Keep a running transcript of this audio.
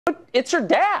But it's her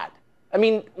dad. I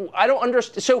mean, I don't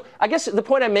understand. So I guess the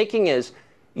point I'm making is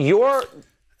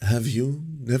Have you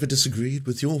never disagreed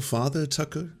with your father,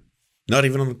 Tucker? Not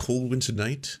even on a cold winter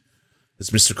night? As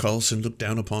Mr. Carlson looked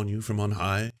down upon you from on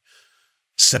high?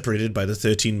 Separated by the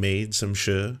 13 maids, I'm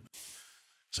sure.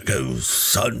 It's like, oh,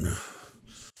 son,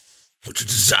 what a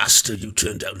disaster you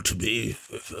turned out to be.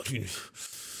 You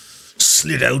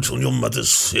slid out on your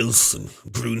mother's filth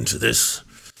and grew into this.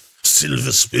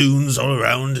 Silver spoons all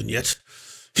around, and yet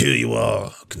here you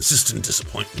are, a consistent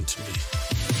disappointment to me.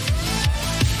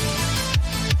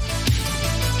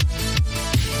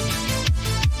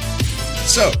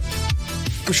 So,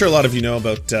 I'm sure a lot of you know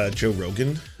about Joe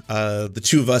Rogan. The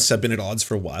two of us have been at odds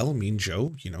for a while. Me and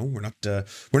Joe, you know, we're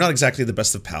not exactly the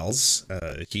best of pals.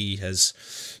 He has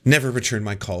never returned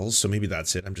my calls, so maybe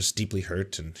that's it. I'm just deeply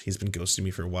hurt, and he's been ghosting me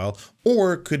for a while.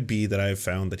 Or it could be that I've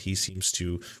found that he seems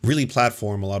to really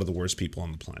platform a lot of the worst people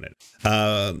on the planet.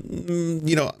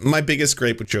 You know, my biggest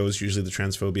gripe with Joe is usually the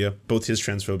transphobia, both his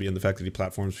transphobia and the fact that he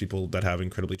platforms people that have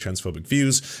incredibly transphobic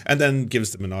views, and then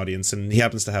gives them an audience. And he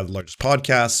happens to have the largest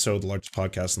podcast, so the largest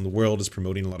podcast in the world is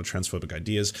promoting a lot of transphobic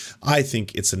ideas. I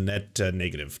think it's a net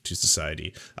negative to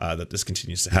society that this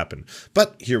continues to happen.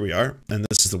 But here we are, and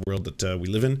this is the world that we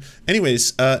live in.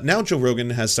 Anyways, now Joe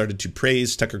Rogan has started to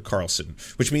praise Tucker Carlson,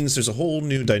 which means there's a whole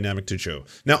new dynamic to Joe.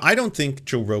 Now, I don't think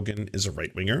Joe Rogan is a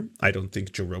right-winger. I don't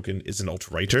think Joe Rogan is an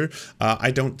alt-righter.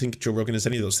 I don't think Joe Rogan is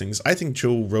any of those things. I think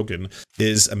Joe Rogan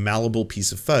is a malleable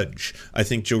piece of fudge. I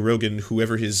think Joe Rogan,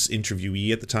 whoever his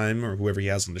interviewee at the time or whoever he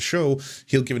has on the show,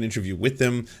 he'll give an interview with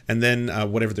them, and then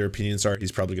whatever their opinions are,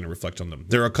 he's probably going to reflect on them.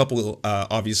 There are a couple,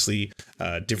 obviously,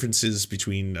 differences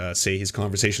between, say, his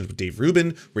conversations with Dave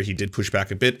Rubin, where he did push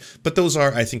back a bit, but those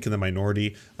are, I think, in the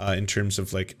minority in terms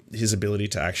of like his ability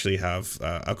to actually have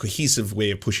a cohesive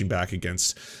way of pushing back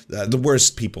against the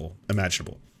worst people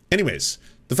imaginable. Anyways,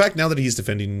 the fact now that he's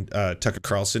defending Tucker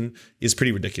Carlson is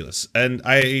pretty ridiculous, and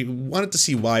I wanted to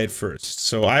see why at first.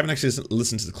 So I haven't actually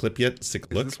listened to the clip yet. Let's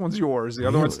take a look. This one's yours. The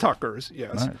other one's Tucker's.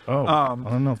 Yes. Right. Oh, I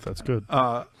don't know if that's good.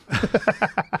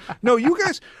 No, you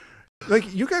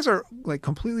guys are like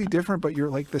completely different, but you're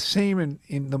like the same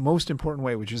in the most important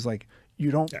way, which is like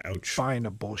you don't find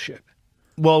a bullshit.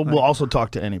 Well, we'll also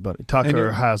talk to anybody.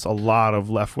 Tucker has a lot of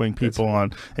left-wing people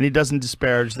on, and he doesn't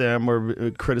disparage them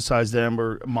or criticize them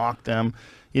or mock them.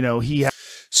 You know,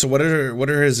 So what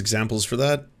are his examples for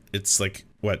that? It's like,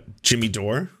 what, Jimmy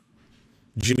Dore,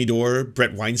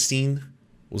 Brett Weinstein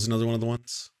was another one of the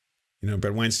ones. You know,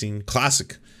 Brett Weinstein,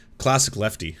 classic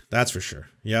lefty, that's for sure.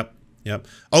 Yep.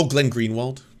 Oh, Glenn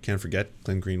Greenwald, can't forget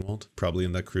Glenn Greenwald, probably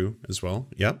in that crew as well.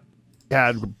 Yep.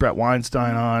 Had Brett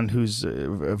Weinstein on, who's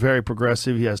very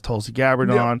progressive. He has Tulsi Gabbard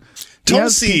on. He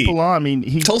Tulsi, has people on. I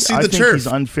mean, Tulsi I the think turf. He's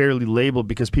unfairly labeled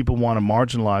because people want to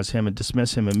marginalize him and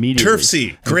dismiss him immediately.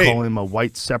 Turfsy, great. Call him a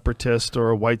white separatist or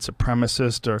a white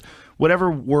supremacist or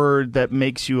whatever word that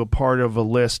makes you a part of a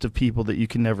list of people that you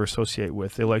can never associate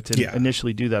with. They like to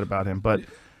initially do that about him, but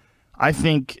I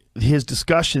think his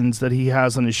discussions that he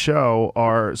has on his show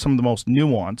are some of the most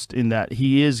nuanced in that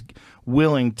he is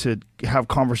willing to have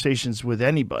conversations with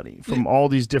anybody from all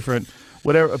these different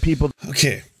whatever people.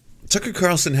 Okay. Tucker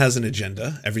Carlson has an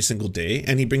agenda every single day,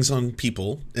 and he brings on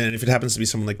people, and if it happens to be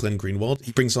someone like Glenn Greenwald,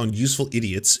 he brings on useful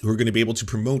idiots who are going to be able to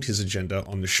promote his agenda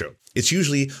on the show. It's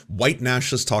usually white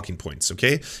nationalist talking points,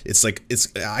 okay? It's like,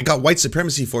 I got white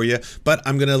supremacy for you, but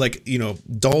I'm going to, like, you know,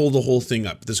 doll the whole thing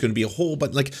up. There's going to be a whole,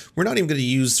 but like, we're not even going to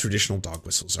use traditional dog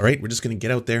whistles, all right? We're just going to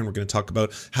get out there and we're going to talk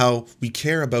about how we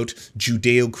care about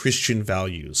Judeo-Christian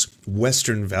values,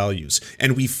 Western values,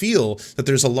 and we feel that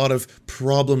there's a lot of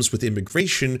problems with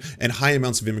immigration and high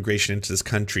amounts of immigration into this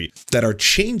country that are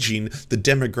changing the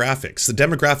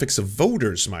demographics of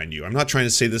voters, mind you. I'm not trying to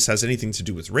say this has anything to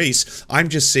do with race. I'm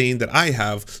just saying that I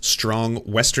have strong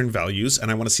Western values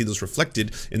and I want to see those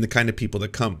reflected in the kind of people that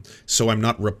come. So I'm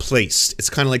not replaced.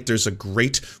 It's kind of like there's a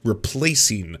great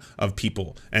replacing of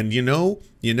people. And you know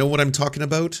what I'm talking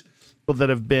about? That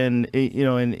have been, you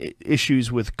know, in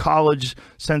issues with college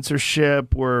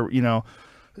censorship where, you know,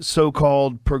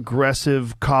 so-called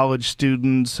progressive college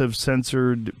students have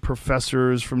censored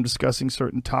professors from discussing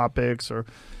certain topics, or,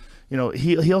 you know,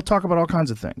 he'll talk about all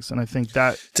kinds of things. And I think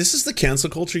that this is the cancel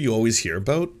culture you always hear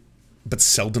about, but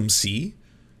seldom see.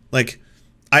 Like,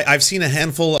 I've seen a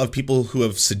handful of people who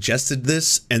have suggested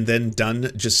this and then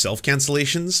done just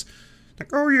self-cancellations.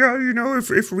 Like, oh yeah, you know,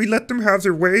 if we let them have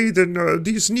their way, then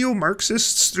these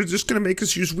neo-Marxists, they're just going to make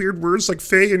us use weird words like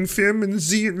fey and fem and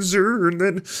z and zer, and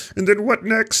then what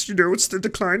next? You know, it's the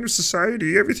decline of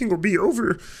society. Everything will be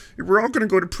over. We're all going to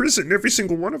go to prison, every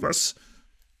single one of us.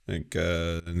 Like,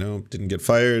 no, didn't get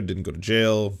fired, didn't go to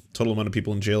jail. Total amount of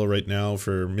people in jail right now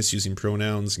for misusing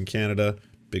pronouns in Canada.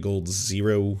 Big old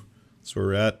 0. That's where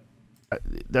we're at.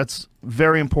 That's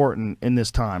very important in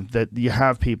this time that you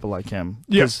have people like him.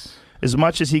 Yes. As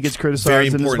much as he gets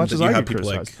criticized and as much as I get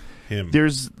criticized, him.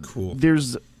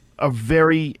 There's a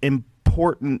very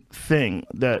important thing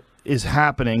that is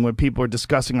happening when people are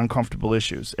discussing uncomfortable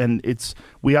issues, and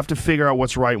we have to figure out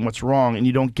what's right and what's wrong, and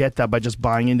you don't get that by just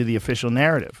buying into the official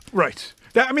narrative. Right.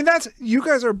 You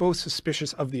guys are both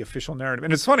suspicious of the official narrative,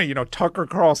 and it's funny, you know, Tucker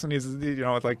Carlson is, you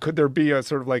know, like, could there be a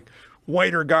sort of like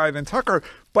whiter guy than Tucker?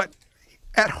 But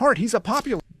at heart, he's a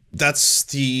populist. That's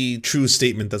the true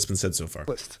statement that's been said so far.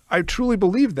 I truly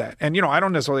believe that, and you know, I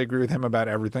don't necessarily agree with him about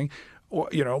everything,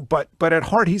 you know, but at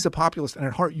heart, he's a populist, and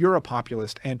at heart, you're a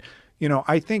populist, and you know,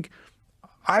 I think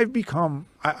I've become,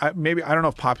 maybe, I don't know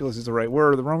if populist is the right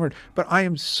word or the wrong word, but I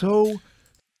am so...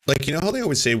 Like, you know how they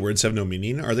always say words have no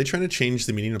meaning? Are they trying to change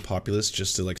the meaning of populist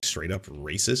just to, like, straight up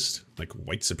racist? Like,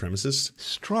 white supremacist?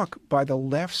 Struck by the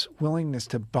left's willingness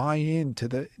to buy into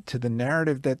the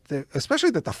narrative that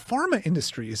especially that the pharma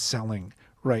industry is selling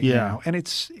right now. And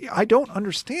I don't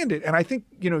understand it. And I think,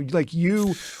 you know, like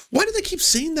you... Why do they keep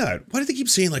saying that? Why do they keep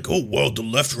saying like, oh, well, the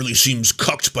left really seems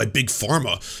cucked by big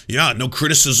pharma. Yeah, no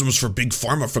criticisms for big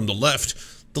pharma from the left.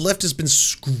 The left has been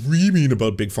screaming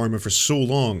about big pharma for so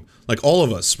long. Like, all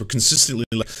of us, we're consistently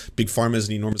like, big pharma is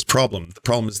an enormous problem. The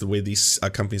problem is the way these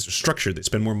companies are structured. They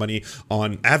spend more money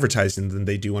on advertising than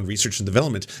they do on research and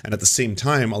development. And at the same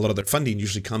time, a lot of their funding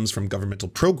usually comes from governmental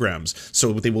programs.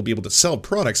 So they will be able to sell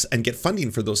products and get funding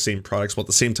for those same products while at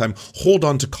the same time hold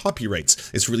on to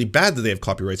copyrights. It's really bad that they have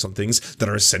copyrights on things that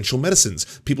are essential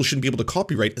medicines. People shouldn't be able to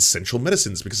copyright essential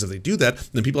medicines, because if they do that,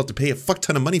 then people have to pay a fuck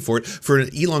ton of money for it for an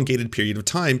elongated period of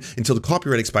time until the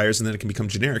copyright expires, and then it can become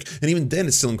generic. And even then,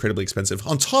 it's still incredibly expensive.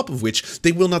 On top of which,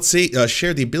 they will not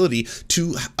share the ability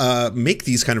to make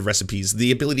these kind of recipes,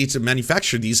 the ability to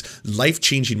manufacture these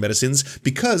life-changing medicines,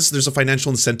 because there's a financial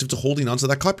incentive to holding onto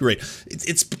that copyright.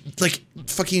 It's like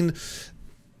fucking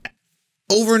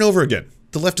over and over again.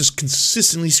 The left is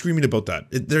consistently screaming about that.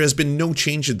 There has been no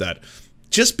change in that.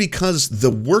 Just because the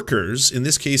workers, in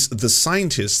this case, the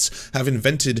scientists, have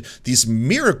invented these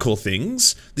miracle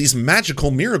things, these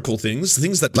magical miracle things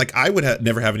that like I would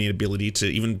never have any ability to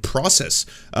even process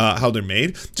how they're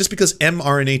made. Just because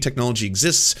mRNA technology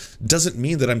exists doesn't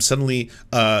mean that I'm suddenly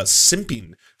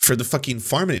simping for the fucking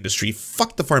pharma industry.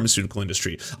 Fuck the pharmaceutical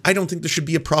industry. I don't think there should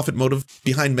be a profit motive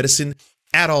behind medicine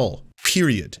at all.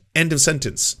 Period. End of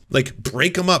sentence. Like,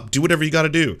 break them up. Do whatever you got to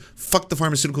do. Fuck the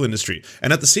pharmaceutical industry.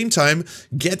 And at the same time,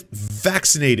 get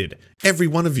vaccinated. Every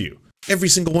one of you. Every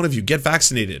single one of you. Get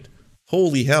vaccinated.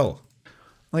 Holy hell.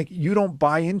 Like, you don't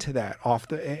buy into that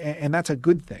and that's a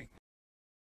good thing.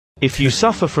 If you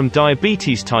suffer from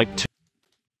diabetes type 2...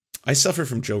 I suffer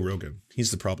from Joe Rogan.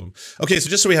 He's the problem. Okay, so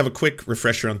just so we have a quick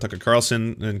refresher on Tucker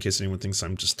Carlson, in case anyone thinks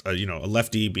I'm just, you know, a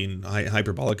lefty being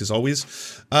hyperbolic as always.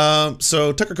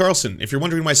 So Tucker Carlson, if you're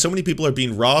wondering why so many people are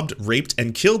being robbed, raped,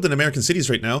 and killed in American cities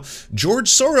right now, George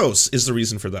Soros is the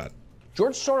reason for that.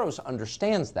 George Soros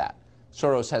understands that.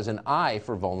 Soros has an eye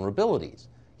for vulnerabilities.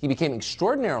 He became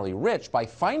extraordinarily rich by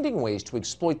finding ways to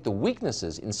exploit the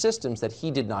weaknesses in systems that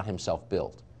he did not himself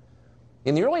build.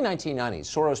 In the early 1990s,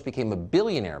 Soros became a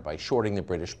billionaire by shorting the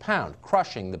British pound,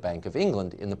 crushing the Bank of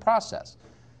England in the process.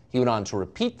 He went on to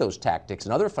repeat those tactics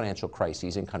in other financial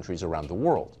crises in countries around the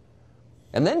world.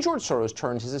 And then George Soros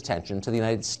turned his attention to the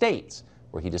United States,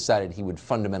 where he decided he would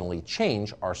fundamentally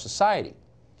change our society.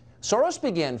 Soros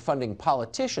began funding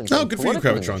politicians and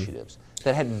political initiatives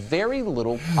that had very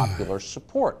little popular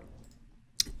support.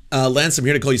 Lance, I'm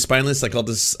here to call you spineless, like all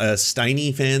this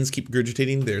Steiny fans keep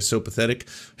regurgitating. They're so pathetic.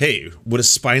 Hey, would a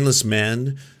spineless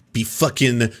man be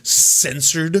fucking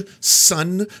censored,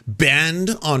 son?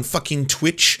 Banned on fucking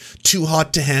Twitch? Too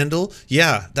hot to handle?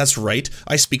 Yeah, that's right.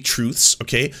 I speak truths,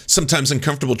 okay? Sometimes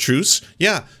uncomfortable truths.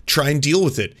 Yeah, try and deal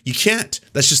with it. You can't.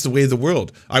 That's just the way of the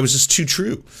world. I was just too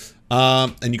true.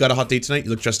 And you got a hot date tonight? You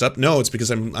look dressed up? No, it's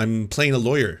because I'm playing a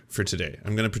lawyer for today.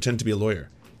 I'm going to pretend to be a lawyer.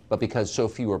 But because so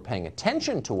few were paying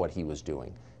attention to what he was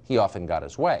doing, he often got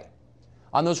his way.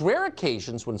 On those rare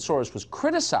occasions when Soros was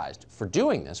criticized for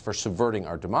doing this, for subverting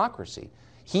our democracy,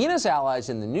 he and his allies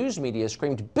in the news media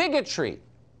screamed bigotry.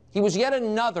 He was yet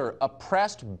another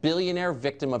oppressed billionaire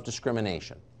victim of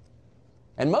discrimination.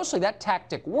 And mostly that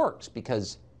tactic works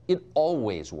because it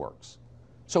always works.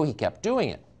 So he kept doing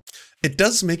it. It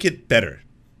does make it better.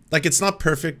 Like, it's not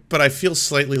perfect, but I feel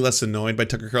slightly less annoyed by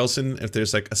Tucker Carlson if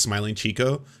there's like a smiling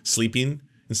Chico sleeping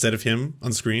instead of him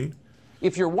on screen.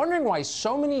 If you're wondering why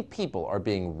so many people are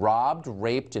being robbed,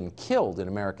 raped, and killed in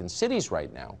American cities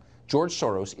right now, George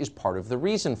Soros is part of the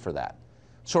reason for that.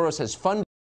 Soros has funded...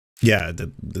 Yeah,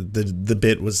 the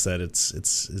bit was that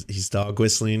he's dog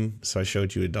whistling, so I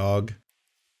showed you a dog,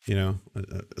 you know,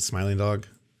 a smiling dog.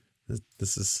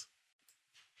 This is...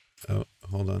 Oh,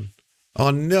 hold on.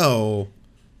 Oh no!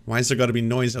 Why is there got to be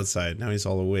noise outside? Now he's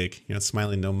all awake. You're not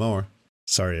smiling no more.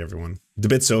 Sorry, everyone. The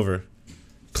bit's over.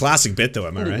 Classic bit, though,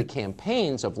 am I right? The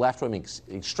campaigns of left-wing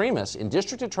extremists in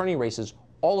district attorney races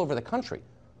all over the country,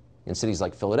 in cities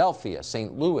like Philadelphia,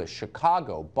 St. Louis,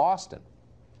 Chicago, Boston.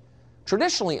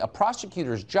 Traditionally, a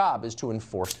prosecutor's job is to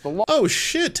enforce the law. Oh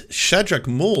shit! Shadrach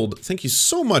Mold, thank you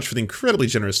so much for the incredibly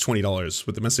generous $20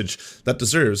 with the message that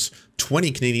deserves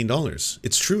 20 Canadian dollars.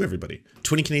 It's true, everybody.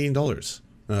 20 Canadian dollars.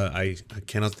 I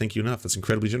cannot thank you enough. That's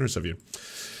incredibly generous of you.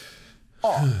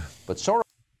 Oh, but Soros...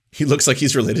 He looks like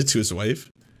he's related to his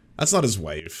wife. That's not his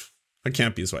wife. That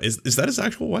can't be his wife. Is that his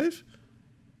actual wife?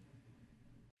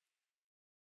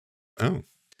 Oh.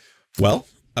 Well,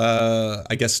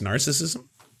 I guess narcissism?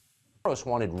 Soros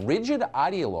wanted rigid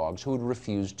ideologues who would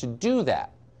refuse to do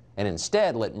that, and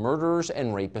instead let murderers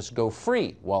and rapists go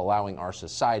free, while allowing our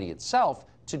society itself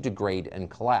to degrade and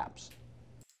collapse.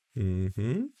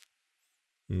 Mm-hmm.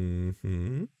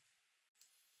 Mm-hmm.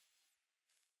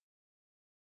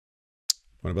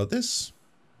 What about this?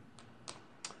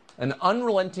 An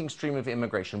unrelenting stream of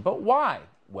immigration. But why?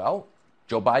 Well,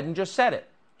 Joe Biden just said it.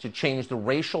 To change the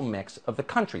racial mix of the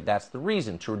country. That's the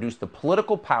reason. To reduce the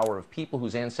political power of people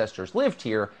whose ancestors lived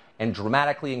here and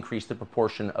dramatically increase the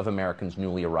proportion of Americans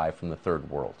newly arrived from the third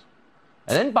world.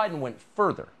 And then Biden went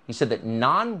further. He said that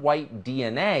non-white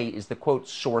DNA is the, quote,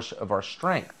 source of our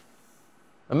strength.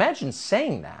 Imagine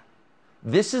saying that.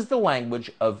 This is the language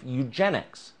of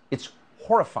eugenics. It's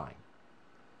horrifying.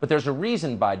 But there's a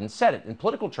reason Biden said it. In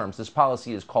political terms, this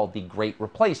policy is called the Great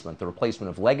Replacement, the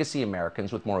replacement of legacy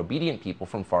Americans with more obedient people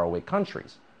from faraway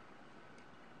countries.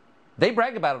 They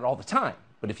brag about it all the time,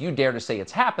 but if you dare to say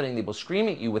it's happening, they will scream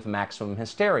at you with maximum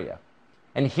hysteria.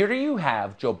 And here you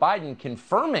have Joe Biden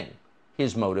confirming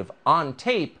his motive on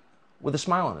tape with a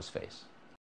smile on his face.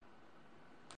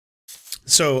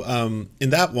 So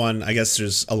in that one, I guess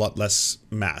there's a lot less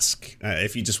mask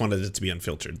if you just wanted it to be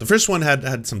unfiltered. The first one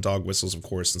had some dog whistles, of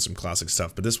course, and some classic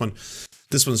stuff, but this one's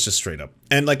just straight up.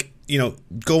 And like, you know,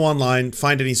 go online,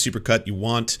 find any supercut you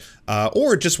want,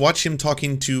 or just watch him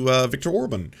talking to Viktor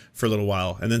Orban for a little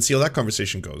while, and then see how that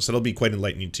conversation goes. That'll be quite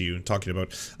enlightening to you, talking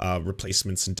about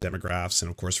replacements and demographs, and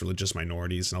of course religious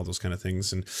minorities and all those kind of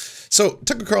things. And so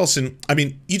Tucker Carlson, I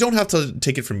mean, you don't have to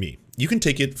take it from me. You can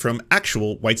take it from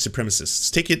actual white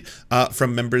supremacists. Take it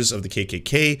from members of the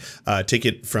KKK. Take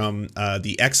it from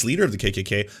the ex-leader of the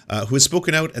KKK, who has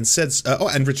spoken out and said,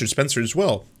 and Richard Spencer as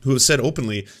well, who have said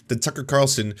openly that Tucker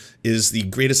Carlson is the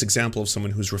greatest example of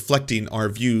someone who's reflecting our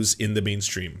views in the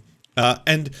mainstream.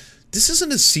 And this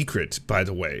isn't a secret, by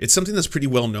the way. It's something that's pretty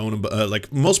well known. Like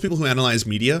most people who analyze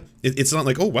media, it's not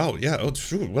like, oh, wow, yeah, oh,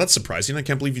 well, that's surprising. I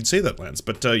can't believe you'd say that, Lance.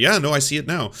 But yeah, no, I see it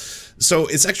now. So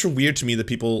it's extra weird to me that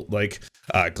people like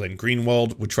Glenn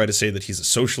Greenwald would try to say that he's a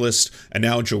socialist. And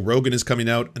now Joe Rogan is coming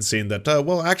out and saying that,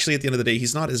 well, actually, at the end of the day,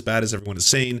 he's not as bad as everyone is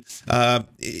saying.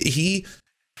 He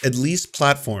at least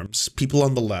platforms people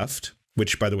on the left,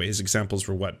 which, by the way, his examples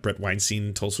were what? Brett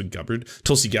Weinstein, Tulsi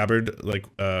Gabbard, like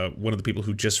one of the people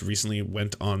who just recently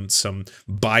went on some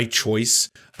by choice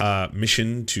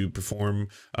mission to perform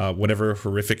whatever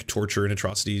horrific torture and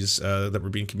atrocities that were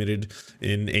being committed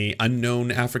in a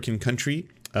unknown African country.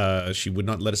 She would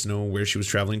not let us know where she was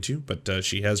traveling to, but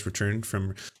she has returned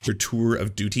from her tour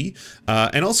of duty,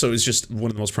 and also is just one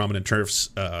of the most prominent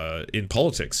TERFs in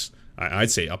politics,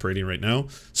 I'd say, operating right now.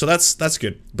 So that's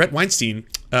good. Brett Weinstein,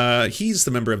 he's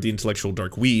the member of the intellectual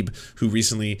dark weeb who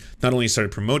recently not only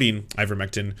started promoting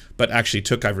ivermectin, but actually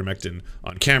took ivermectin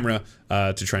on camera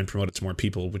to try and promote it to more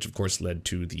people, which of course led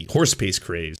to the horse pace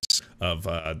craze of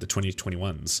the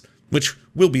 2021s, which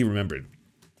will be remembered.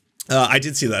 I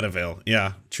did see that avail.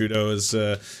 Yeah, Trudeau is,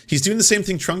 he's doing the same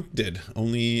thing Trump did,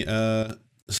 only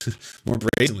more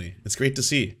brazenly. It's great to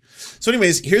see. So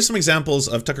anyways, here's some examples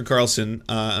of Tucker Carlson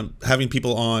having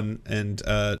people on and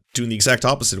doing the exact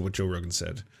opposite of what Joe Rogan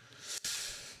said.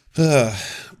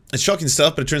 It's shocking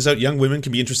stuff, but it turns out young women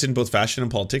can be interested in both fashion and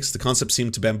politics. The concept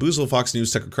seemed to bamboozle Fox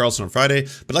News' Tucker Carlson on Friday,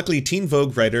 but luckily Teen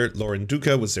Vogue writer Lauren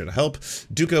Duca was there to help.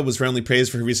 Duca was roundly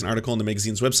praised for her recent article on the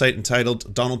magazine's website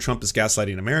entitled "Donald Trump is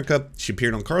Gaslighting America." She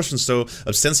appeared on Carson's show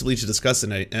ostensibly to discuss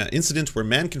an incident where a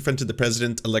man confronted the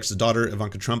president-elect's daughter,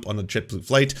 Ivanka Trump, on a JetBlue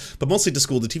flight, but mostly to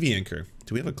scold the TV anchor.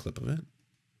 Do we have a clip of it?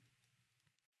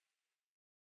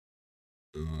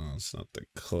 Oh, it's not the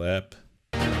clip.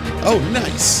 Oh,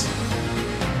 nice!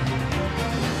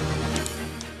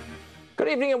 Good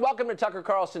evening and welcome to Tucker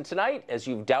Carlson Tonight. As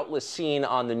you've doubtless seen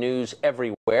on the news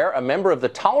everywhere, a member of the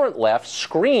tolerant left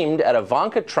screamed at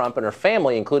Ivanka Trump and her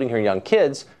family, including her young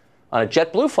kids, on a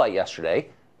JetBlue flight yesterday.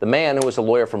 The man, who was a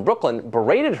lawyer from Brooklyn,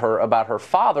 berated her about her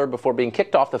father before being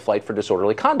kicked off the flight for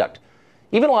disorderly conduct.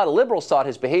 Even a lot of liberals thought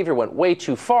his behavior went way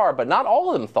too far, but not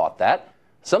all of them thought that.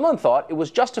 Some of them thought it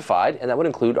was justified, and that would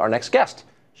include our next guest.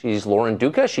 She's Lauren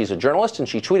Duca. She's a journalist, and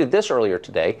she tweeted this earlier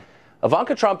today.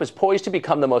 Ivanka Trump is poised to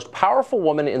become the most powerful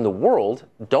woman in the world.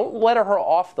 Don't let her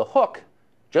off the hook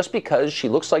just because she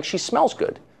looks like she smells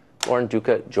good. Lauren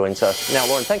Duca joins us. Now,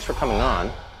 Lauren, thanks for coming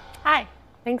on. Hi.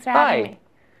 Thanks for having me.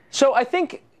 So I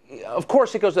think, of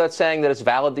course, it goes without saying that it's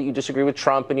valid that you disagree with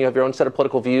Trump and you have your own set of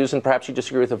political views and perhaps you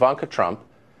disagree with Ivanka Trump.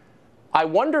 I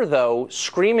wonder, though,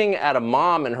 screaming at a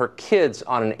mom and her kids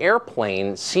on an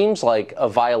airplane seems like a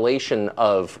violation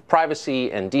of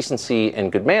privacy and decency and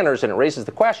good manners, and it raises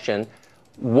the question,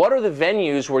 what are the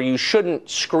venues where you shouldn't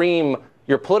scream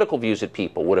your political views at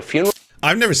people? Would a funeral...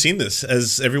 I've never seen this.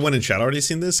 Has everyone in chat already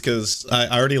seen this? Because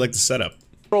I already like the setup.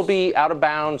 ...be out of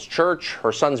bounds, church,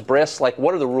 her son's bris? Like,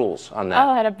 what are the rules on that?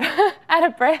 Oh, at a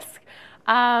brisk.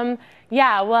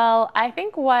 Yeah, well, I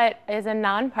think what is a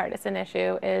nonpartisan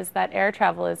issue is that air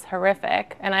travel is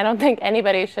horrific, and I don't think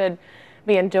anybody should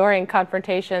be enduring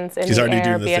confrontations in the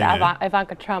air, be it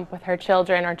Ivanka Trump with her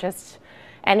children or just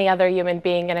any other human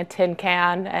being in a tin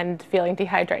can and feeling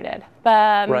dehydrated.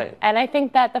 Right. And I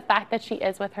think that the fact that she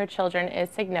is with her children is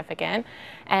significant,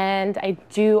 and I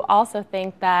do also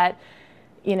think that,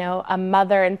 you know, a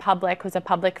mother in public who's a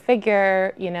public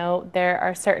figure, you know, there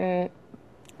are certain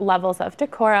levels of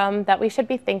decorum that we should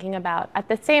be thinking about. At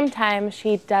the same time,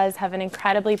 she does have an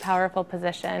incredibly powerful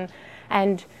position,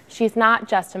 and she's not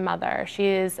just a mother. She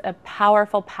is a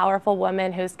powerful, powerful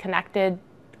woman who's connected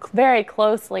very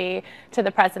closely to the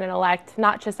president-elect,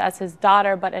 not just as his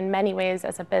daughter, but in many ways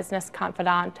as a business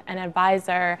confidant and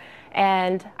advisor.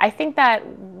 And I think that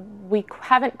we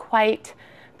haven't quite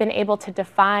been able to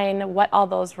define what all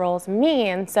those roles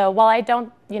mean. So while I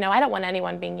don't, you know, I don't want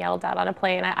anyone being yelled at on a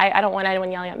plane. I don't want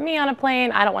anyone yelling at me on a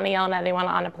plane. I don't want to yell at anyone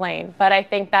on a plane. But I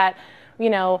think that,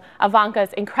 you know,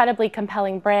 Ivanka's incredibly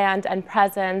compelling brand and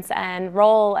presence and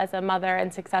role as a mother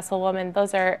and successful woman,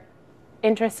 those are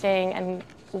interesting and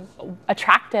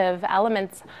attractive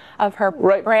elements of her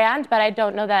brand, but I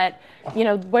don't know that, you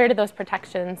know, where do those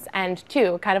protections end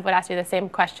too? Kind of would ask you the same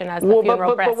question as the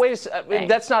funeral but wait,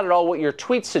 that's not at all what your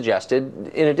tweet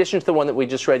suggested. In addition to the one that we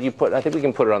just read, you put, I think we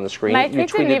can put it on the screen. My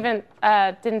tweet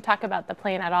didn't talk about the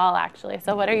plane at all, actually.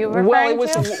 So what are you referring to? Well, it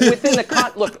was within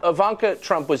the look, Ivanka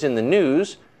Trump was in the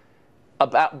news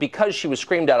because she was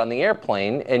screamed at on the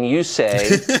airplane, and you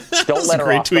say, don't let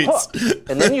her off the hook.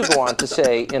 And then you go on to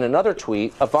say in another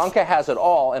tweet, Ivanka has it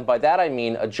all, and by that I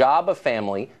mean a job, a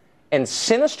family, and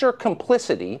sinister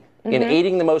complicity in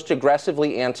aiding the most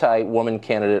aggressively anti-woman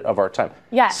candidate of our time.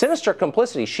 Yes. Sinister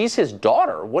complicity. She's his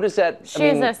daughter. What is that? She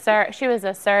was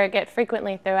a surrogate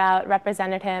frequently throughout,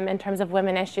 represented him in terms of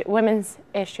women's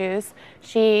issues.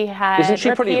 She had Isn't she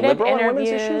pretty liberal interviews, on women's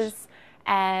issues?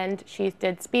 And she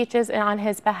did speeches on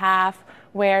his behalf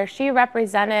where she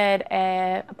represented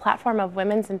a platform of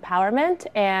women's empowerment.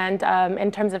 And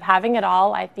in terms of having it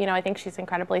all, I think she's an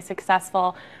incredibly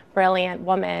successful, brilliant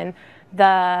woman.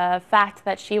 The fact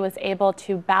that she was able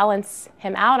to balance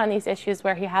him out on these issues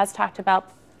where he has talked about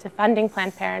defunding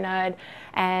Planned Parenthood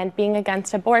and being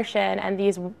against abortion and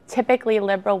these typically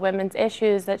liberal women's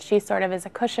issues that she sort of is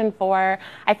a cushion for,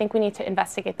 I think we need to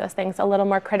investigate those things a little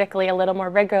more critically, a little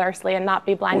more rigorously, and not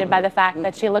be blinded by the fact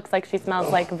that she looks like she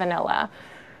smells like vanilla.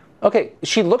 Okay,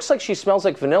 she looks like she smells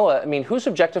like vanilla. I mean, who's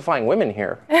objectifying women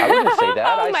here? I wouldn't say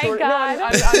that. Oh my God. No,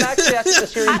 I'm actually asking a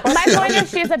serious question. My point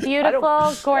is she's a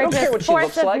beautiful, gorgeous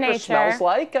force of nature. I don't care what she looks like or smells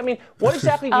like. I mean, what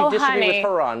exactly do you disagree with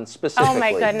her on specifically? Oh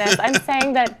my goodness. I'm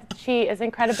saying that she is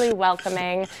incredibly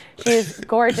welcoming. She's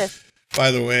gorgeous. By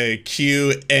the way,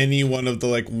 cue any one of the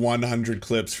like 100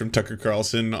 clips from Tucker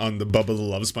Carlson on the Bubba the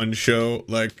Love Sponge show.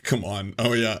 Like, come on.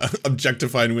 Oh yeah,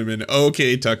 objectifying women.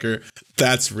 Okay, Tucker,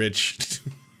 that's rich.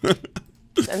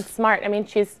 And smart. I mean,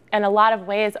 she's in a lot of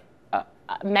ways,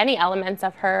 many elements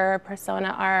of her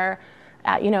persona are,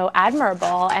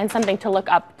 admirable and something to look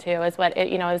up to is what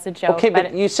is a joke. Okay,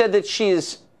 but you said that she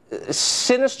is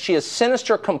sinister. She has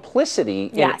sinister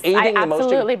complicity in aiding the most. I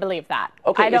absolutely believe that.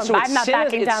 Okay, I'm not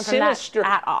backing down from that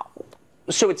at all.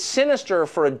 So it's sinister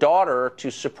for a daughter to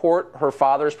support her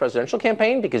father's presidential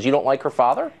campaign because you don't like her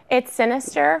father? It's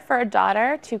sinister for a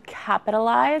daughter to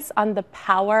capitalize on the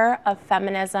power of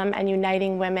feminism and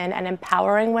uniting women and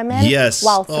empowering women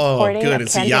while supporting a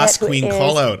it's a candidate Yas Queen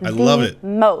call out. I love it.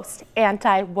 Most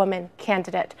anti-woman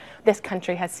candidate this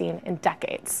country has seen in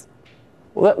decades.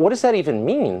 What does that even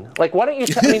mean? Like, why don't you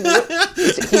tell me?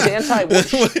 He's anti.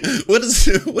 What is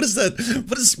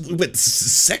that? What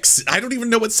sex? I don't even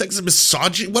know what sex is.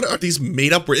 Misogyny. What are these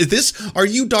made up words? Are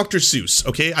you Dr. Seuss?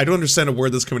 Okay, I don't understand a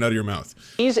word that's coming out of your mouth.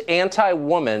 He's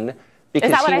anti-woman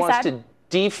because he wants to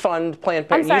defund Planned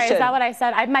Parenthood. I'm sorry, is that what I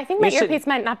said? I think my earpiece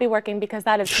might not be working because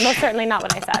that is most certainly not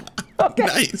what I said. Okay.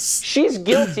 Nice. She's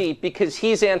guilty because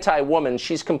he's anti-woman.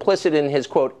 She's complicit in his,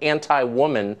 quote,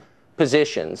 anti-woman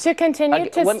positions. To continue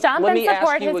to stump and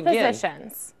support his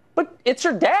positions. But it's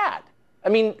her dad. I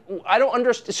mean, I don't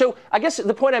understand. So I guess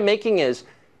the point I'm making is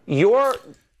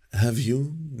Have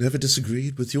you never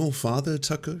disagreed with your father,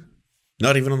 Tucker?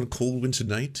 Not even on a cold winter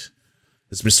night?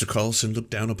 As Mr. Carlson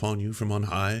looked down upon you from on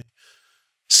high?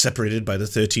 Separated by the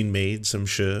 13 maids, I'm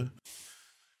sure.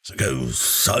 It's like, oh,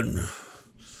 son,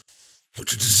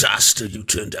 what a disaster you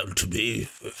turned out to be.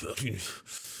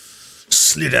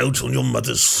 Slid out on your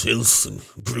mother's filth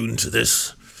and grew into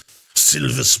this.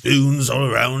 Silver spoons all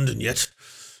around, and yet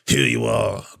here you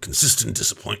are, a consistent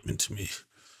disappointment to me.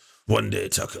 One day,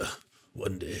 Tucker,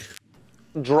 one day.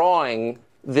 Drawing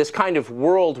this kind of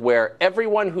world where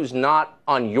everyone who's not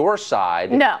on your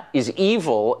side is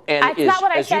evil and that's is, not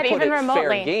what I as said, you put even it, remotely.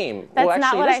 fair game. That's well,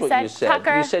 not actually, what that's I what said. you said.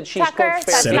 Tucker, you said she's Tucker, quote,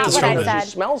 fair that's game not what I because said. she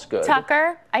smells good.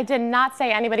 Tucker, I did not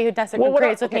say anybody who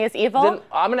disagrees with me is evil. Then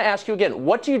I'm going to ask you again.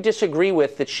 What do you disagree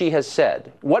with that she has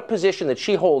said? What position that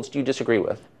she holds do you disagree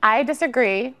with? I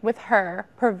disagree with her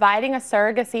providing a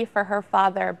surrogacy for her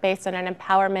father based on an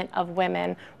empowerment of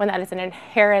women when that is an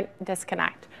inherent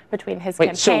disconnect between his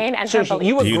campaign and her beliefs.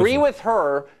 You agree with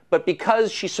her, but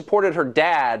because she supported her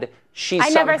dad, she's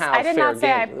somehow fair game. I did not say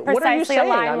I precisely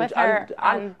align with her.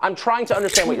 I'm trying to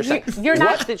understand what you're saying. You're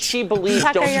not, what did she believe?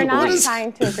 Tucker, don't you you're not believe?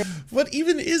 trying to agree. What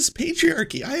even is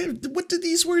patriarchy? What do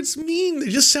these words mean? They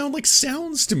just sound like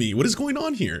sounds to me. What is going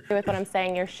on here? With what I'm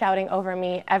saying, you're shouting over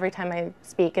me every time I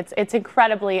speak. It's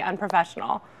incredibly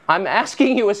unprofessional. I'm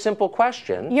asking you a simple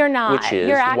question. You're not. Which is,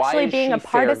 you're actually why being a is she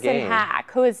fair partisan game? hack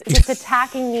who is just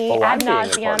attacking me Oh, ad I'm being a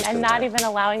nauseum partisan and not hack. even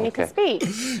allowing me to speak.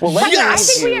 Well, Tucker, yes!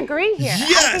 I think we agree here.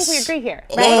 Yes! I think we agree here.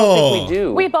 I Right? don't think we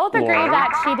do. We both agree Lauren.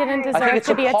 that she didn't I think deserve it's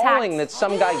to be appalling attacked. that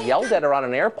some guy yelled at her on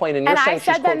an airplane, and you're And I saying she's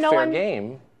said that quote, no fair one-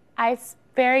 game. I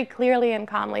very clearly and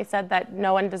calmly said that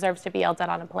no one deserves to be yelled at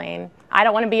on a plane. I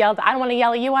don't want to be yelled. I don't want to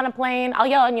yell at you on a plane. I'll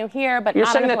yell at you here, but You're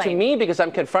not saying on a that plane. to me because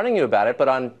I'm confronting you about it, but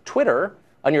on Twitter,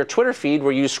 on your Twitter feed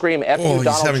where you scream F you, Oh, he's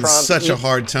Donald having Trump, such a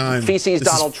hard time. feces,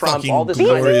 This Donald is Trump, fucking all this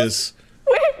glorious.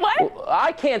 Wait, what?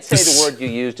 I can't say the word you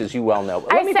used, as you well know.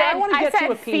 But I want to get to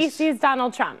a said piece. feces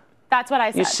Donald Trump. That's what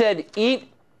I said. You said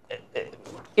eat,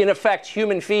 in effect,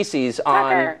 human feces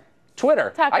on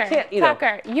Twitter. Tucker, I can't,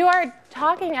 Tucker, you are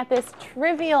talking at this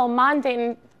trivial,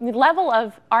 mundane level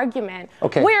of argument.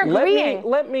 Okay. We're agreeing.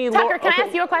 Tucker, can I okay.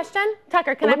 ask you a question?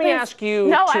 Tucker, can Let I me please? ask you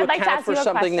no, to I'd like to account ask for you a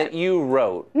something question. that you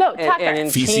wrote. No, Tucker, and in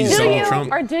Feces Teen Donald Vogue.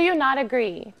 Trump. or do you not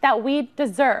agree that we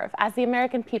deserve, as the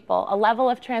American people, a level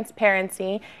of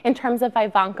transparency in terms of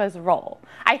Ivanka's role?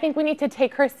 I think we need to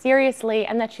take her seriously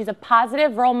and that she's a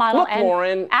positive role model Look, and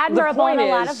Lauren, admirable the in point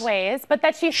a lot is of ways, but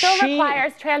that she still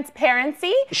requires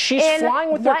transparency She's in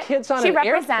flying with her what kids on she an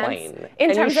represents airplane. in And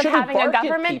you terms of shouldn't having a bark at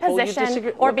government people. You position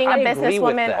disagree. or being a I agree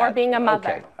with businesswoman or that. being a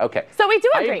mother. Okay. So we do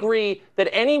agree. I agree that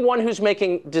anyone who's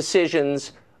making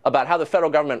decisions about how the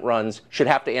federal government runs should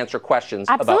have to answer questions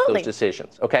about Absolutely. those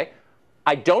decisions, okay?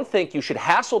 I don't think you should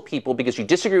hassle people because you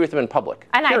disagree with them in public.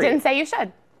 And period. I didn't say you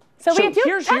should. So we do.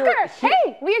 here's Tucker,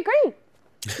 hey, we agree.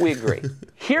 We agree.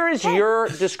 Here is your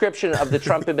description of the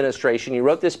Trump administration. You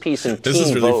wrote this piece in This is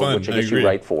Teen really Vogue, fun. which I I guess you agree.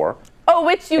 write for. Oh,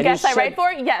 which you And guess you I write said-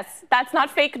 for? Yes. That's not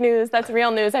fake news. That's real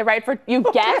news. I write for you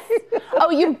guess? Oh,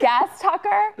 you guess,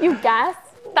 Tucker? You guess?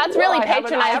 That's really I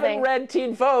patronizing. haven't read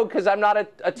Teen Vogue because I'm not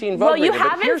a Teen Vogue Well, you reader, but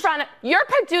have in front of your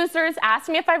producers asked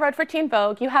me if I wrote for Teen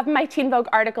Vogue. You have my Teen Vogue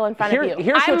article in front of you.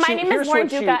 My name is Lauren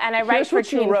Duca, and I write for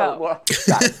Teen Vogue. Well,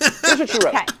 here's what you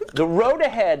wrote. Okay. The road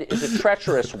ahead is a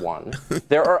treacherous one.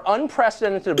 There are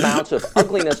unprecedented amounts of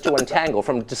ugliness to untangle,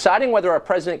 from deciding whether our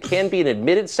president can be an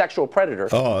admitted sexual predator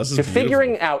this is to beautiful.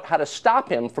 figuring out how to stop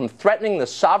him from threatening the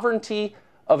sovereignty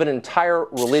of an entire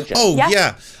religion. Oh, Yeah.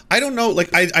 yeah. I don't know.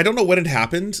 Like, I don't know when it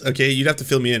happened. Okay, you'd have to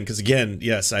fill me in. Because, again,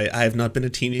 yes, I have not been a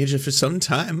teenager for some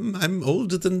time. I'm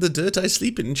older than the dirt I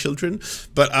sleep in, children.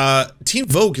 But Teen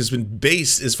Vogue has been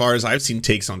based, as far as I've seen,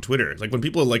 takes on Twitter. Like, when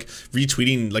people are, like,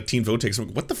 retweeting, like, Teen Vogue takes, I'm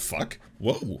like, what the fuck?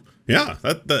 Whoa. Yeah,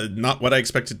 that's not what I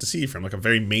expected to see from, like, a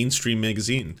very mainstream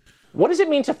magazine. What does it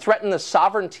mean to threaten the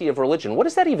sovereignty of religion? What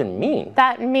does that even mean?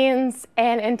 That means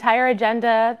an entire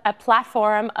agenda, a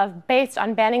platform based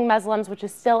on banning Muslims, which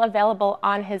is still available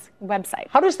on his website.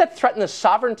 How does that threaten the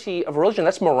sovereignty of religion?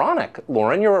 That's moronic,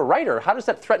 Lauren. You're a writer. How does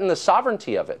that threaten the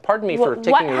sovereignty of it? Pardon me for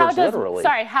taking your words literally.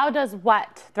 Sorry, how does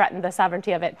what threaten the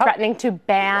sovereignty of it? Threatening to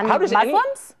ban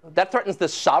Muslims? That threatens the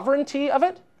sovereignty of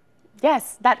it?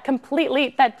 Yes, that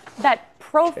completely, that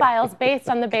profiles based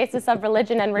on the basis of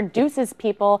religion and reduces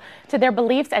people to their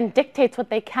beliefs and dictates what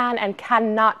they can and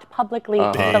cannot publicly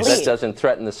believe. That doesn't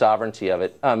threaten the sovereignty of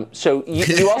it. So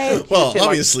you also... Well,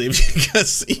 obviously,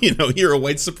 because, you know, you're a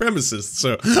white supremacist,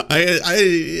 so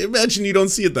I imagine you don't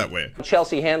see it that way.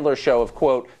 Chelsea Handler's show of,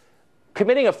 quote,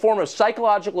 committing a form of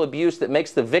psychological abuse that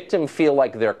makes the victim feel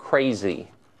like they're crazy.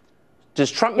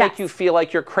 Does Trump make you feel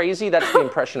like you're crazy? That's the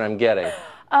impression I'm getting.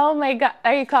 Oh my God,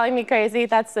 are you calling me crazy?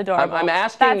 That's adorable. I'm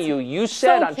asking you, you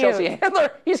said on Chelsea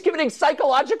Handler, he's committing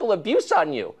psychological abuse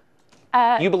on you.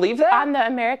 You believe that? On the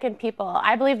American people.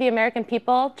 I believe the American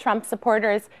people, Trump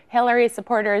supporters, Hillary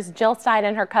supporters, Jill Stein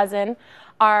and her cousin,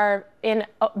 are a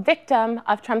victim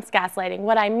of Trump's gaslighting.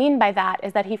 What I mean by that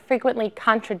is that he frequently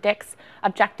contradicts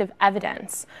objective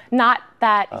evidence, not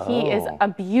that he is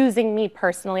abusing me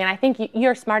personally. And I think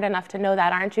you're smart enough to know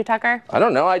that, aren't you, Tucker? I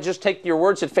don't know. I just take your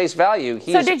words at face value.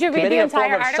 He's so did you read the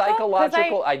entire article?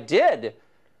 Psychological. I did.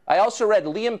 I also read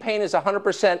Liam Payne is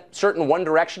 100% certain One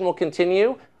Direction will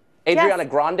continue. Adriana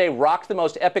Grande rocked the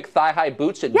most epic thigh-high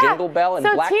boots at Jingle Bell, and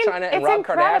Black China and Rob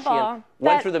Kardashian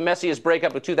went through the messiest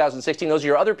breakup of 2016. Those are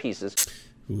your other pieces.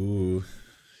 Ooh,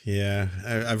 yeah.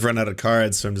 I've run out of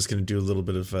cards, so I'm just going to do a little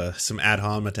bit of some ad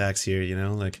hom attacks here, you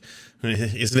know? Like,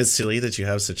 isn't it silly that you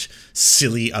have such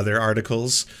silly other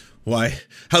articles? Why?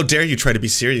 How dare you try to be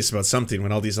serious about something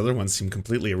when all these other ones seem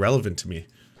completely irrelevant to me?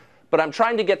 But I'm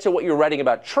trying to get to what you're writing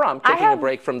about Trump, taking a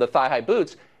break from the thigh-high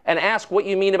boots, and ask what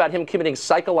you mean about him committing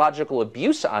psychological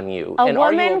abuse on you. A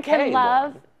woman can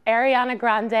love Ariana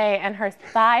Grande and her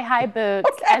thigh-high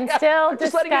boots and still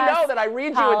just letting you know that I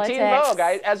read you in Teen Vogue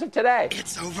as of today.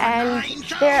 It's over and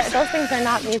those things are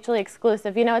not mutually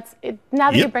exclusive. You know,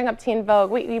 now that you bring up Teen Vogue,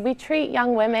 we treat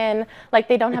young women like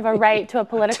they don't have a right to a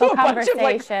political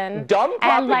conversation. Dumb propaganda.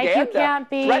 And like you can't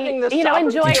be, you know,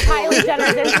 enjoy Kylie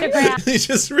Jenner's Instagram. They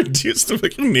just reduced the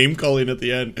fucking name calling at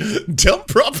the end. Dumb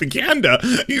propaganda.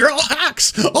 You're all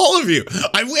hacks, all of you.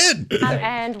 I win.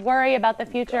 And worry about the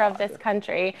future of this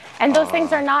country. And those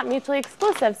things are not mutually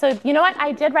exclusive. So you know what?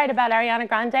 I did write about Ariana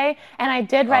Grande, and I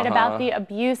did write about the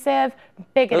abusive,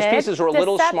 bigoted, those pieces were a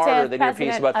little smarter than your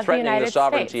piece about threatening the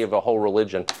sovereignty of a whole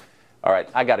religion. All right,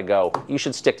 I got to go. You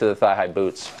should stick to the thigh-high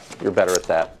boots. You're better at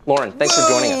that. Lauren, thanks for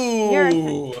joining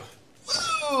us.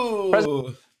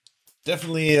 Whoa.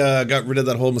 Definitely got rid of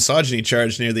that whole misogyny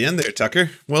charge near the end there,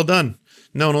 Tucker. Well done.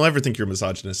 No one will ever think you're a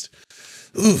misogynist.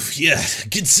 Oof, yeah,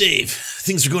 good save.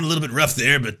 Things are going a little bit rough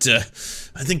there, but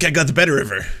I think I got the better of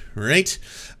her, right?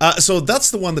 So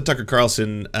that's the one that Tucker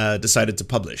Carlson decided to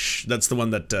publish. That's the one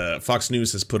that Fox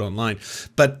News has put online.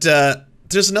 But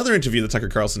there's another interview that Tucker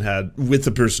Carlson had with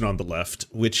the person on the left,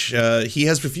 which he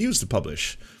has refused to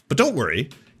publish. But don't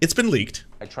worry, it's been leaked.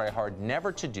 I try hard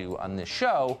never to do on this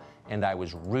show, and I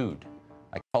was rude.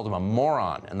 I called him a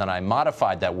moron, and then I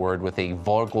modified that word with a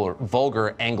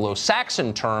vulgar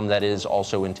Anglo-Saxon term that is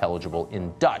also intelligible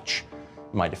in Dutch.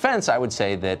 In my defense, I would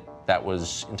say that that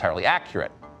was entirely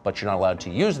accurate, but you're not allowed to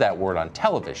use that word on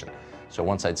television. So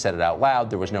once I'd said it out loud,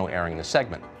 there was no airing the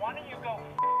segment. Why don't you go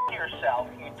yourself,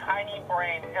 you tiny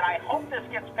brain, and I hope this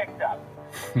gets picked up,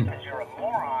 because you're a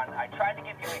moron. I tried to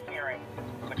give you a hearing,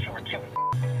 but you were too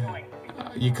annoying.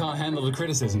 You can't handle the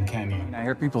criticism, can you? I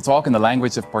hear people talk in the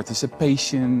language of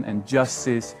participation and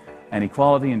justice and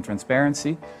equality and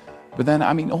transparency. But then,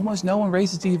 I mean, almost no one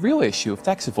raises the real issue of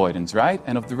tax avoidance, right?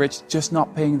 And of the rich just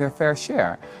not paying their fair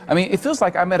share. I mean, it feels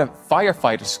like I'm at a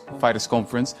firefighters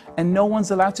conference and no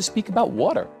one's allowed to speak about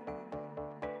water.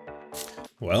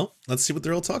 Well, let's see what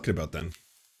they're all talking about then.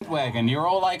 Wagon, you're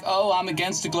all like, oh, I'm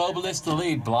against the globalist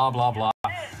elite, blah, blah, blah.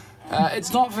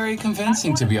 It's not very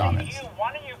convincing, to be honest.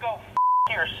 Why don't you go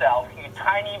yourself, you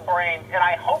tiny brain, and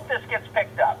I hope this gets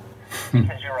picked up,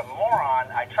 because you're a moron.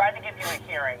 I tried to give you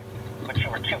a hearing, but you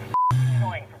were too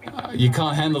annoying for me. You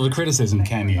can't handle the criticism,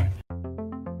 can you?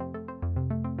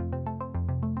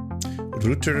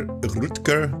 Rutger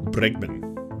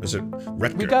Bregman. Is it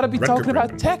Rutger? We gotta be Rutger talking Bregman.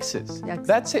 about taxes.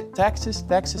 That's it. Taxes,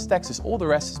 taxes, taxes. All the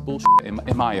rest is bullshit,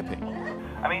 in my opinion.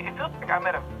 I mean, it feels like I'm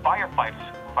at a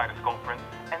firefighters conference,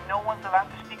 and no one's allowed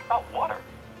to speak about water.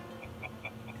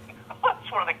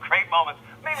 That's one of the great moments,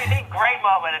 maybe the great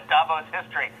moment in Davos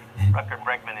history. Rutger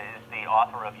Bregman is the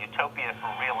author of Utopia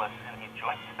for Realists, and he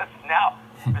joins us now.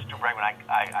 Mr. Bregman,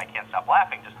 I can't stop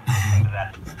laughing. Just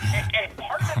And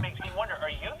part of it makes me wonder, are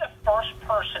you the first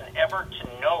person ever to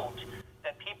note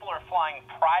that people are flying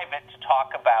private to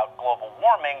talk about global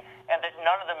warming and that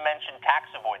none of them mention tax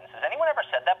avoidance? Has anyone ever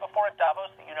said that before at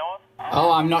Davos that you know of?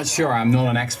 Oh, I'm not sure. I'm not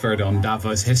an expert on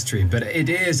Davos history, but it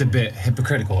is a bit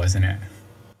hypocritical, isn't it?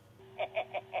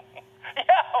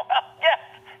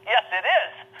 Yes, it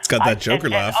is. It's got that Joker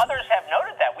laugh. And others have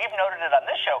noted that. We've noted it on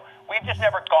this show. We've just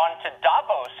never gone to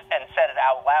Davos and said it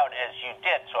out loud as you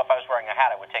did. So if I was wearing a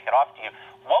hat, I would take it off to you.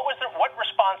 What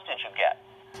response did you get?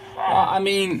 I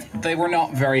mean, they were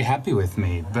not very happy with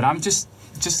me, but I'm just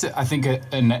I think, a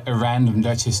random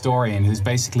Dutch historian who's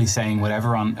basically saying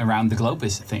whatever around the globe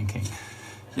is thinking.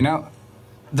 You know,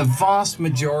 the vast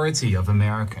majority of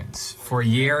Americans, for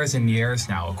years and years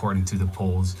now, according to the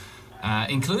polls,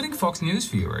 including Fox News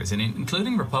viewers and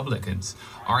including Republicans,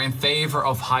 are in favor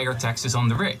of higher taxes on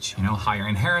the rich. You know, higher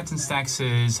inheritance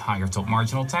taxes, higher top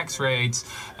marginal tax rates,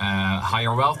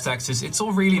 higher wealth taxes. It's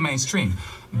all really mainstream.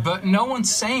 But no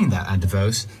one's saying that at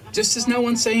Davos, just as no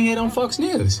one's saying it on Fox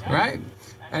News, right?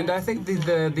 And I think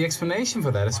the explanation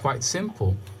for that is quite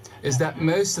simple, is that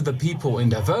most of the people in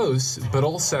Davos, but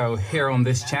also here on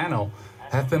this channel,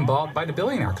 have been bought by the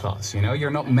billionaire class. You know,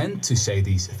 you're not meant to say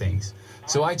these things.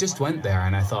 So I just went there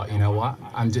and I thought, you know what,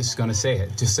 I'm just going to say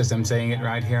it, just as I'm saying it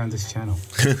right here on this channel.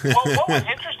 Well, what was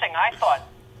interesting, I thought,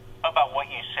 about what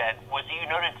you said was you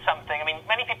noted something. I mean,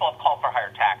 many people have called for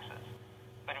higher taxes,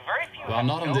 but very few. Well,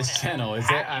 not on this channel, is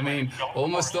it? I mean,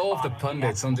 almost all of the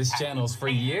pundits on this channel for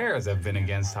years have been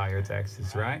against higher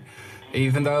taxes, right?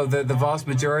 Even though the vast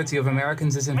majority of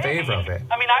Americans is in favor of it.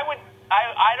 I mean,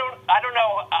 I don't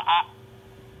know.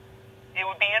 It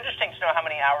would be interesting to know how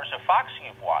many hours of Fox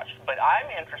you've watched, but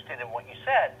I'm interested in what you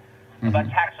said about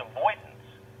tax avoidance.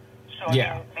 So,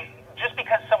 yeah. I mean, just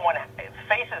because someone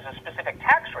faces a specific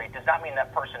tax rate does not mean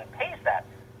that person pays that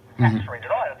tax rate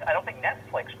at all. I don't think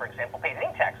Netflix, for example, paid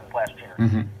any taxes last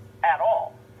year at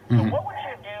all. So what would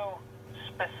you do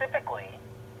specifically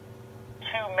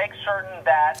to make certain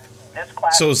that this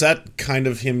class... So is that kind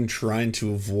of him trying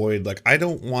to avoid, like, I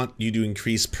don't want you to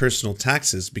increase personal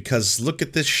taxes because look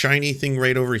at this shiny thing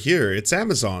right over here. It's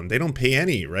Amazon. They don't pay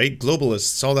any, right?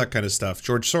 Globalists, all that kind of stuff.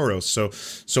 George Soros.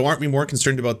 So aren't we more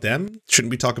concerned about them?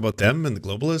 Shouldn't we talk about them and the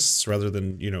globalists rather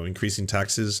than, you know, increasing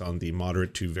taxes on the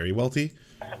moderate to very wealthy?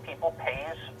 People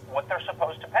pays what they're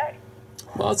supposed to pay.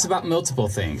 Well, it's about multiple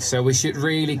things. So we should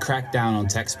really crack down on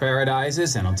tax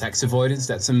paradises and on tax avoidance.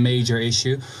 That's a major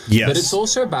issue. Yes. But it's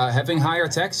also about having higher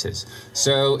taxes.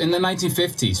 So in the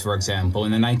 1950s, for example,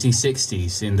 in the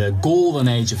 1960s, in the golden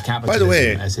age of capitalism... By the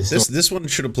way, this one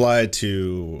should apply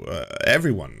to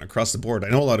everyone across the board. I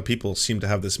know a lot of people seem to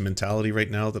have this mentality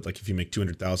right now that, like, if you make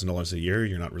 $200,000 a year,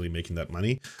 you're not really making that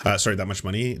money. That much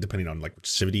money, depending on, like, which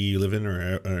city you live in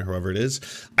or however it is.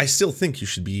 I still think you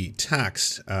should be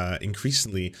taxed increasingly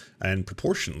and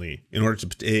proportionally in order to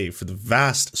pay for the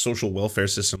vast social welfare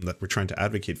system that we're trying to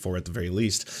advocate for at the very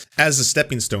least, as a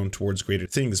stepping stone towards greater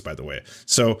things, by the way.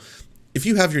 So if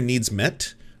you have your needs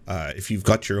met, if you've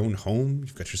got your own home,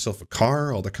 you've got yourself a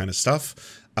car, all that kind of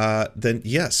stuff, then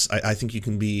yes, I think you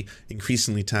can be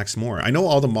increasingly taxed more. I know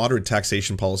all the moderate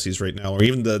taxation policies right now, or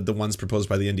even the ones proposed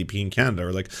by the NDP in Canada,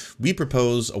 are like, we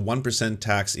propose a 1%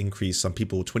 tax increase on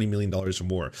people with $20 million or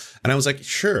more. And I was like,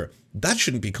 sure, that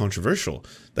shouldn't be controversial.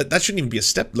 That shouldn't even be a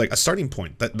step, like a starting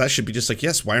point. That should be just like,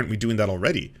 yes, why aren't we doing that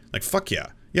already? Like, fuck yeah.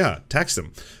 Yeah, tax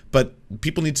them. But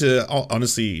people need to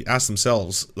honestly ask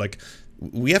themselves, like,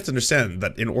 we have to understand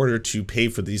that in order to pay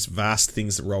for these vast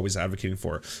things that we're always advocating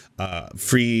for,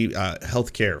 free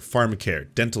healthcare,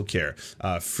 pharmacare, dental care,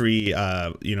 free,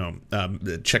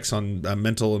 checks on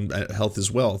mental and health as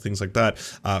well, things like that,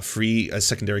 free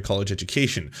secondary college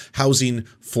education, housing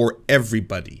for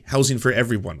everybody, housing for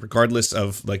everyone, regardless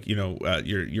of, like,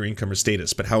 your income or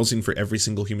status, but housing for every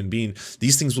single human being.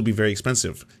 These things will be very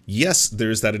expensive. Yes,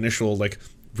 there's that initial, like,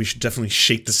 we should definitely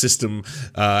shake the system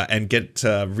and get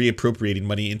reappropriating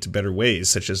money into better ways,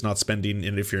 such as not spending,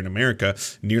 and if you're in America,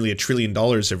 nearly $1 trillion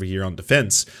every year on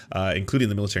defense, including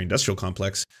the military-industrial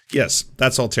complex. Yes,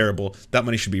 that's all terrible. That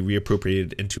money should be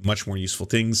reappropriated into much more useful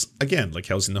things. Again, like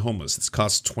housing the homeless. This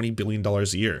costs $20 billion a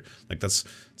year. Like, it's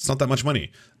not that much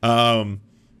money.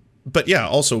 But yeah,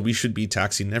 also we should be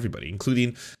taxing everybody,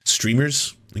 including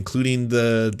streamers, including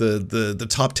the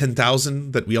top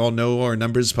 10,000 that we all know our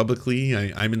numbers publicly.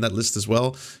 I'm in that list as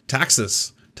well. Tax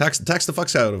us. Tax the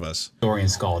fucks out of us.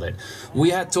 Historians called it.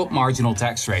 We had top marginal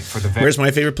tax rate for the... Where's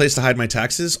my favorite place to hide my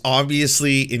taxes?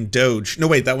 Obviously in Doge. No,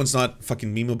 wait, that one's not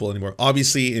fucking memeable anymore.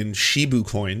 Obviously in Shibu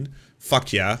coin.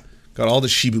 Fuck yeah. Got all the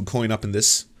Shibu coin up in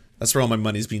this. That's where all my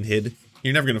money's being hid.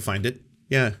 You're never gonna find it.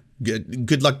 Yeah.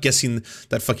 Good luck guessing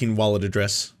that fucking wallet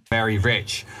address. very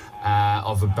rich.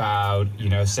 Of about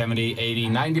 70, 80,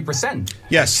 90%.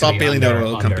 Yes, stop bailing out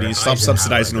oil companies, stop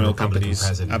subsidizing oil companies.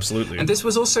 Absolutely. And this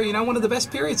was also, one of the best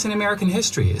periods in American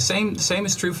history. Same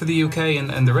is true for the UK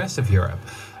and the rest of Europe.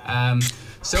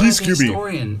 So as a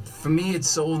historian, for me,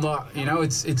 it's all not,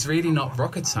 it's really not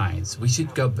rocket science. We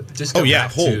should go back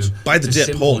to by the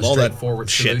dip, hold all that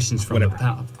solutions from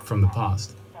the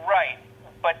past. Right,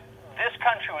 but this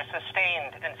country was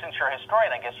sustained, and since you're a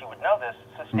historian, I guess you would know this,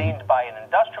 sustained by an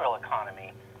industrial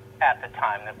economy at the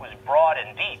time that was broad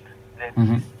and deep,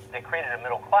 that created a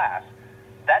middle class.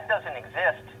 That doesn't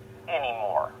exist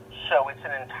anymore. So it's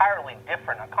an entirely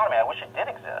different economy. I wish it did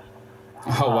exist.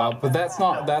 Oh well, but that's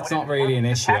not really an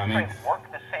issue. I mean, work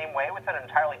the same way with an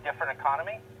entirely different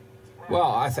economy?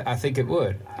 Well, I think it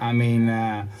would. I mean,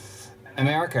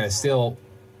 America is still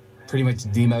pretty much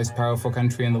the most powerful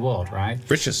country in the world, right?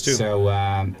 Richest too. So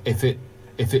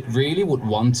if it really would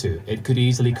want to, it could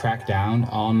easily crack down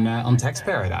on tax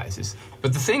paradises.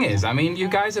 But the thing is, I mean, you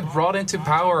guys have brought into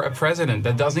power a president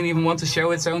that doesn't even want to show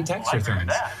its own tax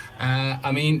returns.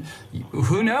 I mean,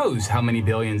 who knows how many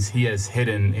billions he has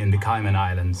hidden in the Cayman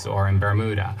Islands or in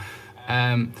Bermuda.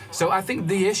 So I think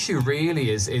the issue really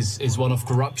is one of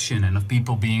corruption and of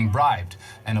people being bribed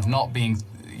and of not being,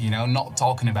 not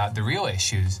talking about the real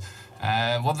issues.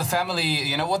 What the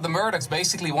family, what the Murdochs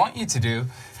basically want you to do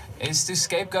is to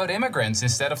scapegoat immigrants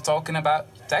instead of talking about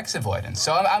tax avoidance.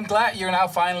 So I'm glad you're now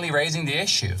finally raising the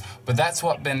issue, but that's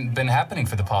what's been happening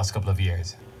for the past couple of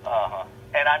years.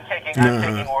 And I'm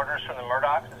taking orders from the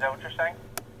Murdochs, is that what you're saying?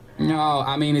 No,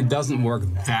 I mean, it doesn't work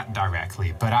that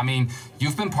directly. But I mean,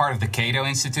 you've been part of the Cato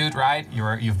Institute, right?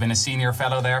 You've been a senior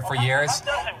fellow there for years.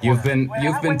 You've been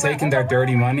taking their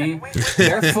dirty money.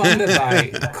 They're funded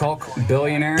by cock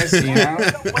billionaires, Wait,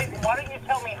 why don't you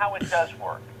tell me how it does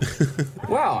work?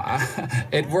 Well,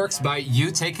 it works by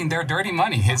you taking their dirty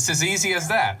money. It's as easy as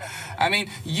that. I mean,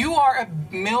 you are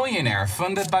a millionaire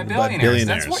funded by billionaires.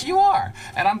 That's what you are.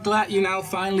 And I'm glad you now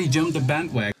finally jumped the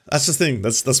bandwagon. That's the thing.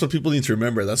 That's what people need to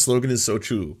remember. That slogan is so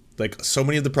true. Like, so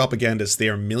many of the propagandists, they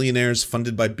are millionaires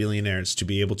funded by billionaires to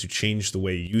be able to change the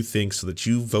way you think so that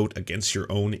you vote against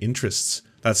your own interests.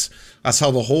 That's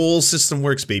how the whole system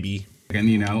works, baby.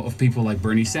 And of people like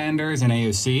Bernie Sanders and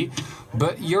AOC,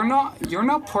 but you're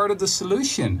not part of the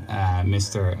solution,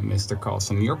 Mr.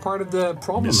 Carlson. You're part of the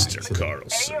problem. Mr. Actually.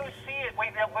 Carlson. AOC,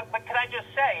 wait, but can I just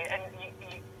say, and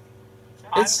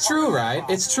it's true, right?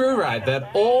 It's true, right?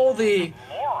 That all the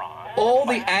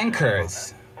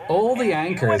anchors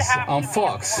on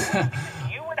Fox,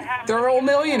 they're all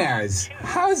millionaires.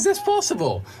 How is this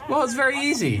possible? Well, it's very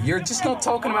easy. You're just not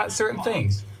talking about certain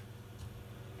things.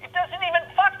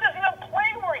 Fox doesn't even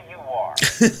play where you are.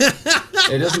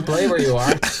 It doesn't play where you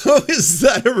are. How is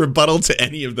that a rebuttal to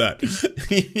any of that?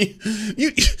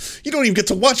 You don't even get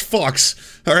to watch Fox,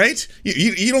 all right?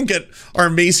 You don't get our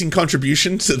amazing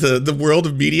contribution to the world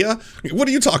of media. What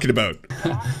are you talking about?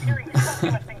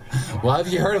 Well, have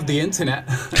you heard of the internet?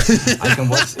 I can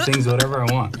watch things whatever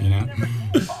I want,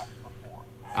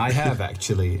 I have,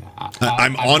 actually.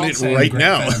 I'm on it right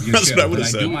now. That's what I would have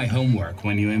said. I do my homework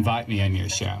when you invite me on your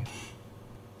show.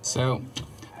 So,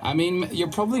 I mean, you're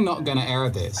probably not going to air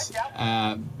this,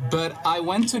 but I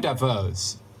went to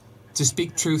Davos to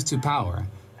speak truth to power,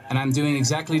 and I'm doing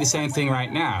exactly the same thing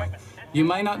right now. You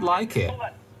might not like it,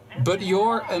 but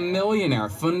you're a millionaire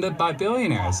funded by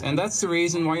billionaires, and that's the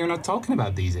reason why you're not talking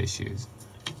about these issues.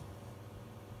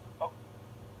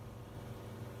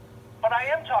 But I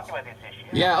am talking about these issues.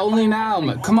 Yeah, only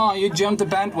now. Come on, you jumped the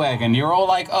bandwagon. You're all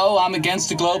like, oh, I'm against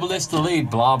the globalist elite,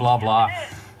 blah, blah, blah.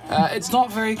 It's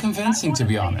not very convincing, to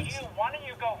be honest. Why don't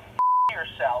you go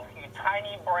yourself, you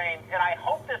tiny brain, and I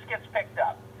hope this gets picked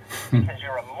up, because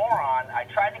you're a moron. I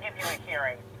tried to give you a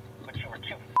hearing, but you were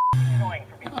too annoying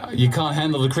for me. You can't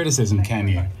handle the criticism, can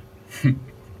you?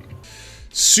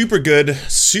 Super good,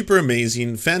 super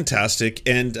amazing, fantastic,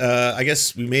 and I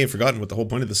guess we may have forgotten what the whole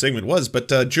point of the segment was, but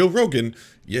Joe Rogan,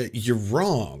 you're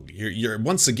wrong. You're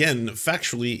once again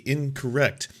factually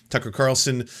incorrect. Tucker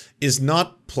Carlson is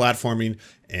not platforming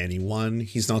anyone.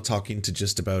 He's not talking to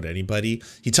just about anybody.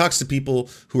 He talks to people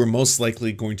who are most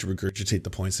likely going to regurgitate the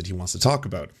points that he wants to talk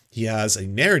about. He has a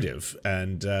narrative,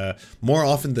 and more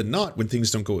often than not, when things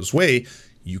don't go his way,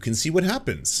 you can see what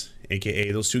happens,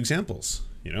 aka those two examples,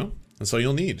 That's all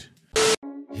you'll need.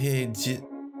 Hey, do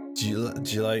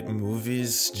you like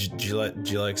movies? Do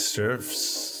you like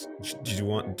Serfs? Do you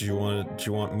want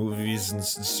movies and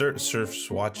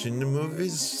Serfs watching the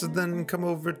movies? So then come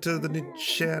over to the new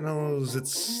channels.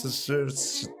 It's the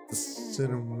Serfs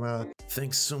Cinema.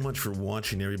 Thanks so much for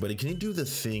watching, everybody. Can you do the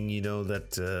thing, you know,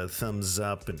 that thumbs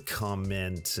up and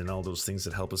comment and all those things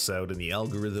that help us out in the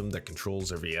algorithm that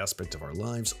controls every aspect of our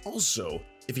lives? Also,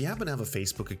 if you happen to have a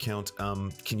Facebook account,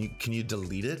 can you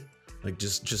delete it? Like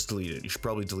just delete it. You should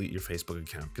probably delete your Facebook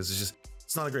account because it's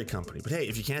not a great company. But hey,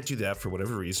 if you can't do that for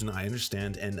whatever reason, I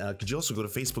understand. And could you also go to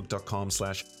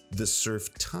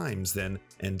facebook.com/thesurftimes then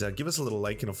and give us a little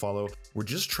like and a follow. We're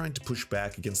just trying to push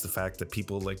back against the fact that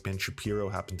people like Ben Shapiro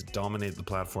happen to dominate the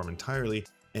platform entirely.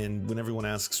 And when everyone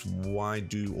asks why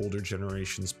do older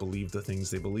generations believe the things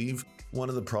they believe, one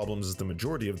of the problems is the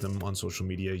majority of them on social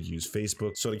media use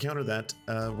Facebook. So to counter that,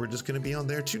 we're just going to be on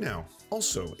there too now.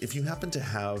 Also, if you happen to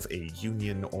have a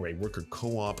union or a worker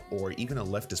co-op or even a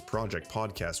leftist project,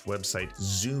 podcast, website,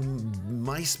 Zoom,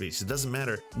 MySpace, it doesn't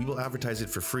matter. We will advertise it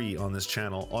for free on this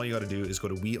channel. All you got to do is go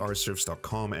to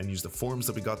weareserfs.com and use the forms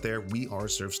that we got there,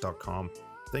 weareserfs.com.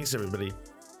 Thanks, everybody.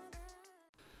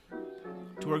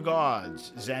 To our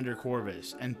gods, Xander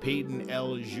Corvus and Peyton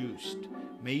L. Just,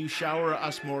 may you shower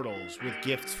us mortals with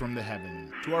gifts from the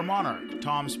heaven. To our monarch,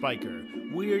 Tom Spiker,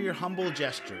 we are your humble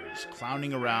jesters,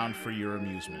 clowning around for your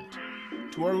amusement.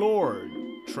 To our lord,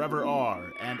 Trevor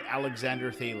R. and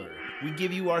Alexander Thaler, we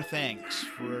give you our thanks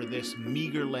for this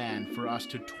meager land for us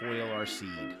to toil our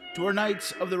seed. To our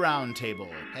knights of the Round Table,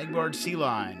 Hagbard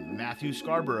Sealine, Matthew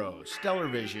Scarborough, Stellar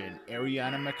Vision,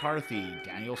 Ariana McCarthy,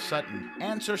 Daniel Sutton,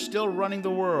 Ants Are Still Running the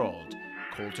World,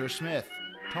 Coulter Smith,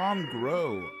 Tom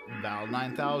Groh, Val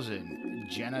 9000,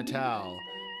 Jenna Tal,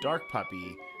 Dark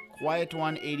Puppy, Quiet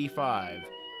One 85,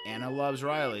 Anna Loves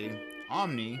Riley,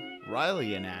 Omni,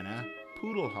 Riley and Anna,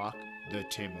 Poodlehawk, The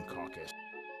Tim Caucus,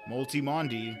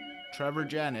 Multimondi, Trevor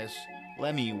Janis,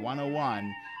 Lemmy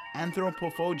 101,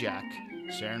 Anthropophojak,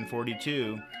 Saren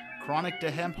 42, Chronic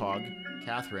de Hemphog,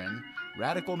 Catherine,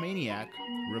 Radical Maniac,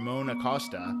 Ramon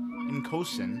Acosta,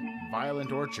 Incosin,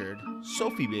 Violent Orchard,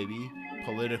 Sophie Baby,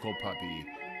 Political Puppy,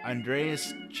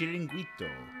 Andreas Chiringuito,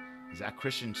 Zach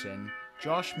Christensen,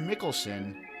 Josh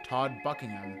Mickelson, Todd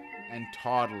Buckingham, and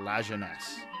Todd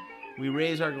Lajeunesse. We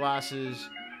raise our glasses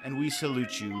and we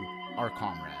salute you, our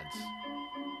comrades.